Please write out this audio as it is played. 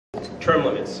term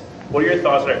limits. What are your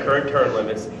thoughts on our current term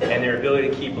limits and their ability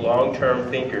to keep long-term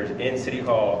thinkers in City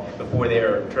Hall before they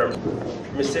are term?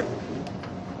 Ms. Cibrian.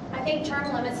 I think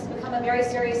term limits has become a very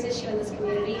serious issue in this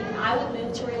community, and I would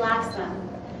move to relax them.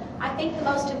 I think the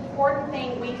most important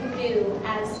thing we can do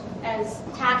as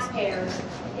taxpayers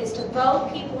is to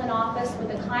vote people in office with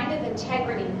the kind of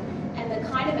integrity and the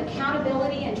kind of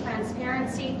accountability and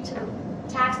transparency to the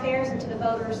taxpayers and to the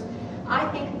voters. I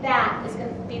think that is going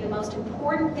to be the most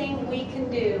important thing we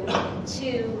can do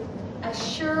to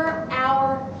assure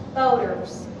our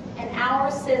voters and our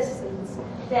citizens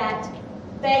that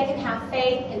they can have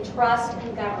faith and trust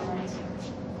in government.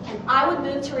 And I would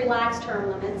move to relax term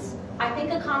limits. I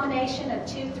think a combination of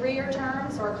 2 3-year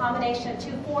terms or a combination of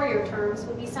 2 4-year terms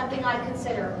would be something I'd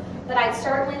consider, but I'd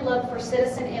certainly look for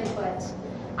citizen input.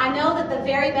 I know that the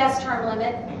very best term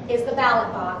limit is the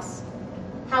ballot box.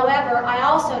 However, I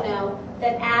also know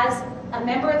that as a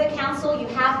member of the council, you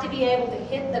have to be able to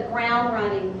hit the ground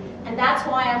running. And that's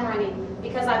why I'm running,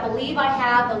 because I believe I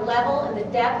have the level and the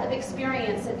depth of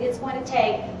experience that it's going to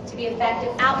take to be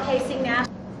effective outpacing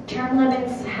national. Term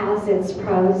limits has its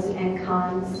pros and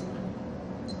cons.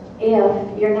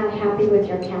 If you're not happy with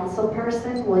your council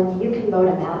person, well, you can vote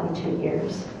them out in 2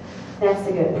 years. That's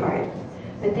the good part.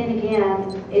 But then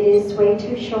again, it is way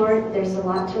too short. There's a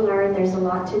lot to learn. There's a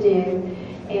lot to do.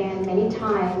 And many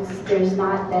times, there's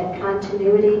not that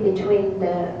continuity between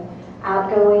the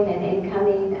outgoing and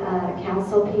incoming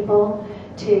council people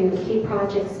to keep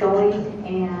projects going.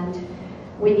 And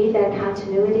we need that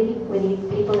continuity. We need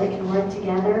people that can work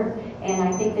together. And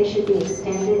I think they should be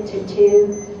extended to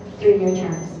 2 3-year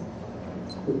terms.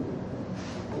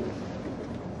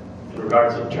 In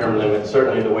regards to term limits,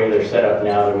 certainly the way they're set up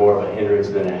now, they're more of a hindrance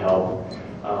than a help.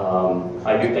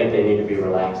 I do think they need to be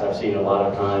relaxed. I've seen a lot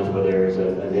of times where there's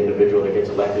an individual that gets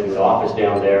elected into office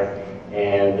down there,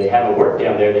 and they haven't worked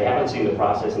down there, they haven't seen the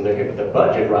process, and they're hit with the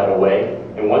budget right away.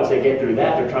 And once they get through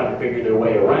that, they're trying to figure their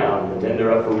way around, and then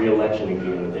they're up for re-election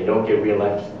again. If they don't get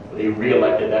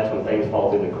re-elected, that's when things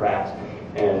fall through the cracks.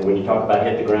 And when you talk about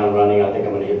hit the ground running, I think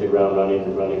I'm going to hit the ground running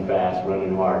and running fast,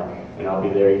 running hard, and I'll be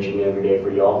there each and every day for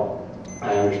y'all.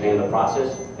 I understand the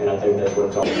process, and I think that's what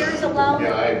it's all about. Years alone.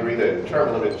 Yeah, I agree that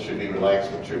term limits should be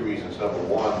relaxed for 2 reasons. Number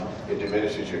one, it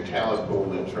diminishes your talent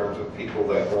pool in terms of people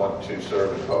that want to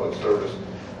serve in public service.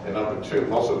 And number two,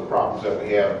 most of the problems that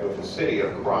we have with the city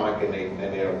are chronic and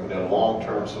they're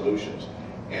long-term solutions.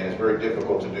 And it's very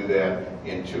difficult to do that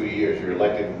in 2 years. You're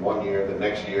elected in 1 year, the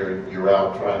next year you're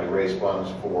out trying to raise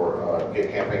funds for, get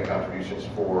campaign contributions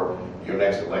for your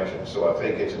next election. So I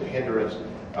think it's a hindrance.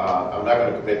 I'm not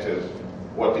going to commit to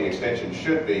what the extension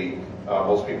should be.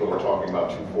 Most people are talking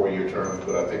about 2 4-year terms,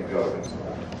 but I think we ought to.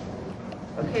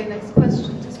 Okay, next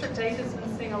question. District 8 has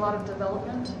been seeing a lot of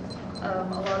development, a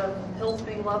lot of hills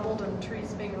being leveled and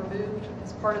trees being removed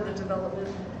as part of the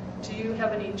development. Do you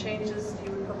have any changes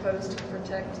you would propose to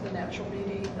protect the natural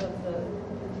beauty of the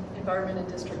environment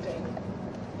in District 8?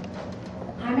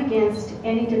 I'm against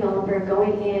any developer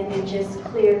going in and just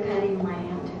clear cutting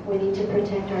land. We need to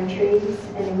protect our trees,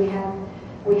 and we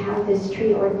have this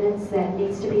tree ordinance that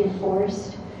needs to be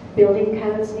enforced. Building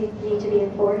codes need to be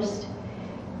enforced.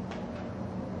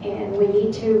 And we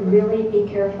need to really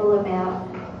be careful about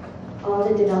all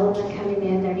the development coming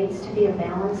in. There needs to be a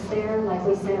balance there. Like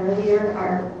we said earlier,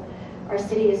 our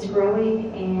city is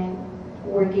growing and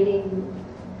we're getting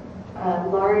a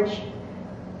large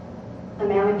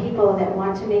amount of people that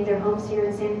want to make their homes here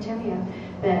in San Antonio.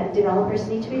 But developers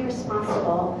need to be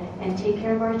responsible and take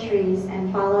care of our trees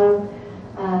and follow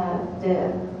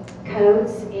the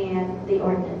codes and the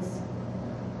ordinance.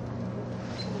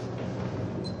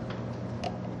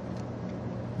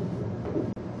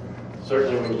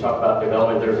 Certainly when you talk about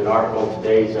development, there's an article in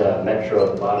today's Metro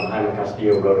at the bottom, Jaime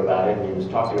Castillo wrote about it, and he was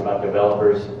talking about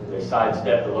developers. They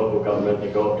sidestep the local government,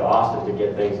 they go up to Austin to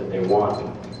get things that they want.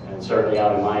 And certainly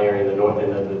out in my area, the north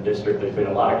end of the district, there's been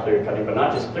a lot of clear cutting, but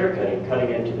not just clear cutting,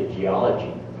 cutting into the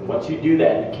geology. And once you do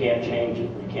that, you can't change it.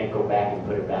 You can't go back and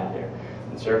put it back there.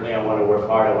 And certainly I want to work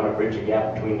hard. I want to bridge a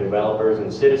gap between developers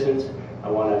and citizens. I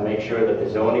want to make sure that the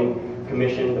zoning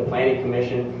commission, the planning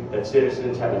commission, that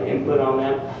citizens have an input on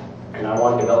that. And I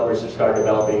want developers to start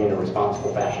developing in a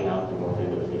responsible fashion out in the north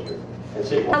end of the district. And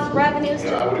city revenues.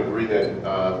 Yeah, I would agree that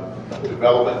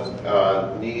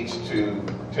development needs to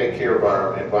take care of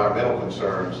our environmental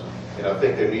concerns, and I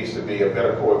think there needs to be a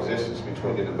better coexistence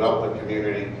between the development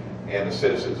community and the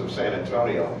citizens of San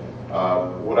Antonio.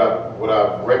 What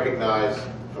I've recognized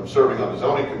from serving on the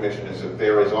zoning commission is that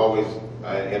there is always,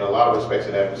 in a lot of respects,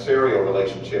 an adversarial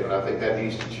relationship, and I think that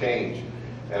needs to change.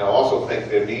 And I also think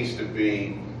there needs to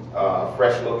be a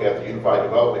fresh look at the Unified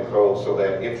Development Code so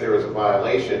that if there is a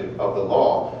violation of the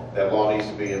law, that law needs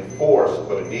to be enforced,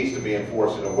 but it needs to be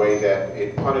enforced in a way that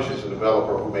it punishes the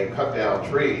developer who may cut down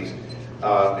trees.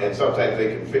 And sometimes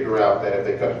they can figure out that if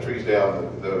they cut the trees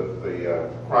down, the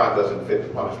crime doesn't fit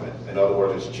the punishment. In other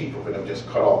words, it's cheaper for them to just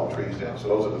cut all the trees down. So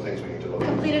those are the things we need to look at.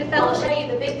 Completed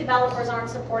fellowship, the big developers aren't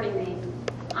supporting me.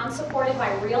 I'm supported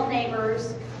by real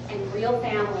neighbors and real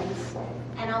families.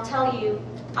 And I'll tell you,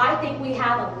 I think we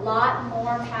have a lot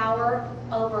more power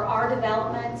over our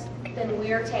development than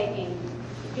we're taking.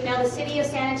 You know, the city of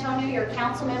San Antonio, your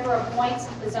council member appoints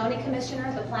the zoning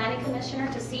commissioner, the planning commissioner,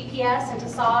 to CPS and to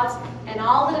SAWS, and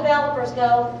all the developers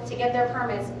go to get their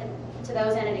permits to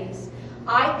those entities.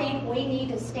 I think we need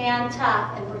to stand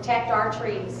tough and protect our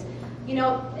trees. You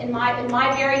know, in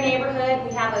my very neighborhood,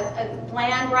 we have a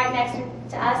land right next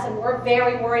to us, and we're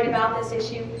very worried about this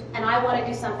issue, and I want to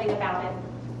do something about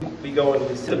it. We go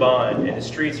into the bond, and the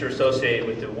streets are associated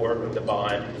with the work of the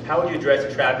bond. How would you address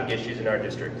the traffic issues in our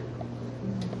district?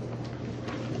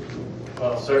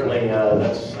 Well, certainly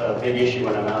that's a big issue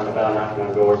when I'm out and about knocking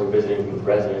on doors and visiting with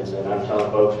residents, and I'm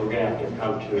telling folks we're going to have to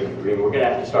come to an agreement. We're going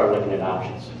to have to start looking at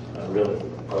options, really,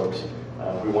 folks,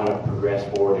 if we want to progress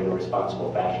forward in a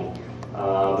responsible fashion.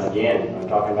 Again, I'm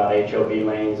talking about HOV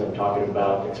lanes, I'm talking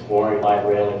about exploring light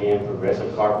rail again,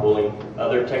 progressive carpooling.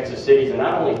 Other Texas cities, and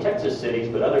not only Texas cities,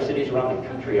 but other cities around the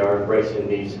country are embracing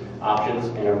these options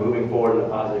and are moving forward in a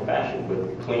positive fashion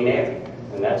with clean air.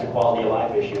 And that's a quality of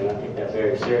life issue, and I take that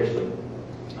very seriously.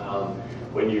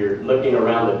 When you're looking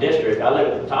around the district, I live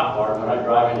at the top part. When I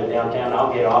drive into downtown,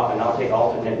 I'll get off and I'll take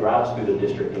alternate routes through the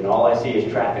district, and all I see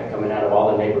is traffic coming out of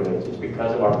all the neighborhoods. It's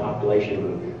because of our population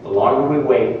move. The longer we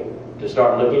wait to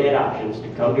start looking at options, to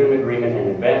come to an agreement and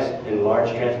invest in large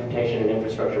transportation and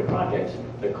infrastructure projects,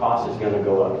 the cost is going to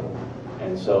go up.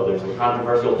 And so there's the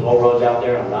controversial toll roads out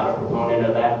there. I'm not a proponent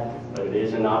of that, but it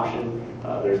is an option.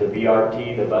 There's a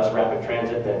BRT, the bus rapid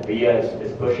transit that VIA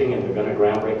is pushing, and they're going to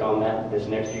groundbreak on that this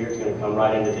next year. It's going to come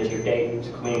right into District 8. It's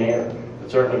clean air.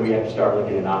 But certainly we have to start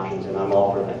looking at options, and I'm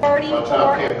all for that. My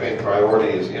top campaign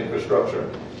priority is infrastructure,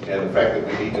 and the fact that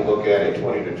we need to look at a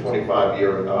 20 to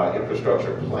 25-year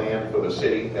infrastructure plan for the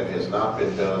city that has not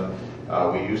been done.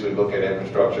 We usually look at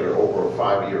infrastructure over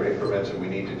 5-year increments, and we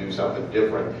need to do something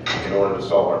different in order to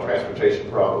solve our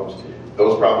transportation problems.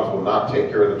 Those problems will not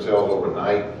take care of themselves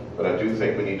overnight. But I do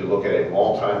think we need to look at a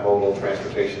multimodal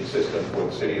transportation system for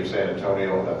the city of San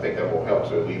Antonio, and I think that will help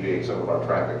to alleviate some of our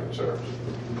traffic concerns.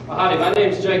 Well, howdy, my name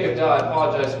is Jacob Dell. I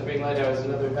apologize for being late. I was at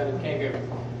another event in Kangaroo.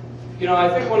 You know, I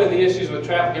think one of the issues with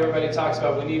traffic, everybody talks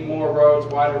about we need more roads,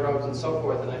 wider roads, and so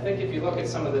forth. And I think if you look at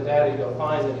some of the data, you'll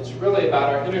find that it's really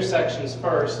about our intersections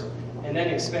first, and then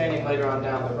expanding later on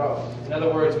down the road. In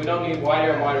other words, we don't need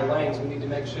wider and wider lanes. We need to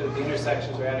make sure that the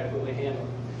intersections are adequately handled.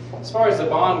 As far as the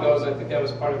bond goes, I think that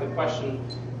was part of the question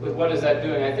with what is that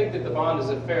doing. I think that the bond is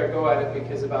a fair go at it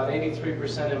because about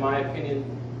 83%, in my opinion,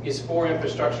 is for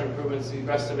infrastructure improvements. The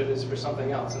rest of it is for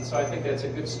something else. And so I think that's a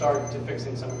good start to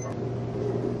fixing some of the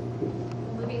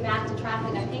problems. Moving back to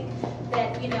traffic, I think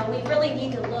that, you know, we really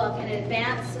need to look at an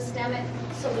advanced systemic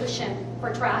solution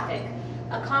for traffic,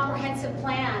 a comprehensive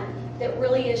plan that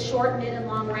really is short, mid, and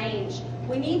long range.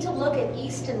 We need to look at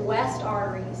east and west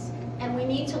arteries. And we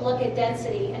need to look at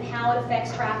density and how it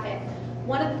affects traffic.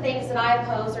 One of the things that I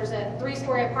oppose, there's a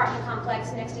 3-story apartment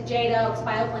complex next to Jade Oaks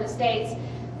by Oakland Estates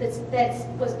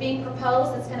that was being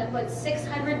proposed that's going to put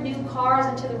 600 new cars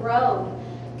into the road.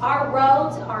 Our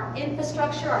roads, our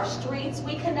infrastructure, our streets,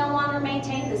 we can no longer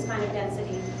maintain this kind of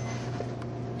density.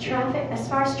 Traffic, as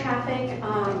far as traffic,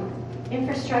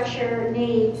 infrastructure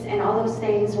needs and all those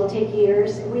things will take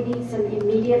years. We need some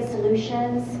immediate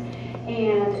solutions.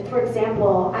 And for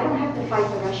example, I don't have to fight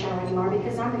the rush hour anymore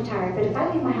because I'm retired, but if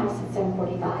I leave my house at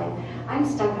 7:45, I'm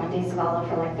stuck on De Zavala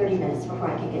for like 30 minutes before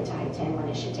I can get to I-10 when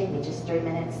it should take me just 3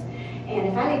 minutes. And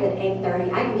if I leave at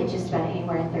 8:30, I can get just about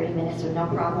anywhere in 30 minutes with no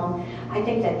problem. I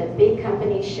think that the big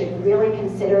companies should really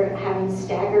consider having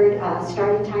staggered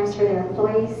starting times for their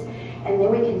employees, and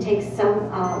then we can take some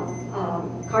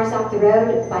cars off the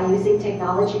road by using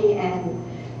technology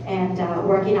and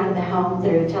working out of the home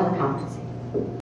through teleconferencing.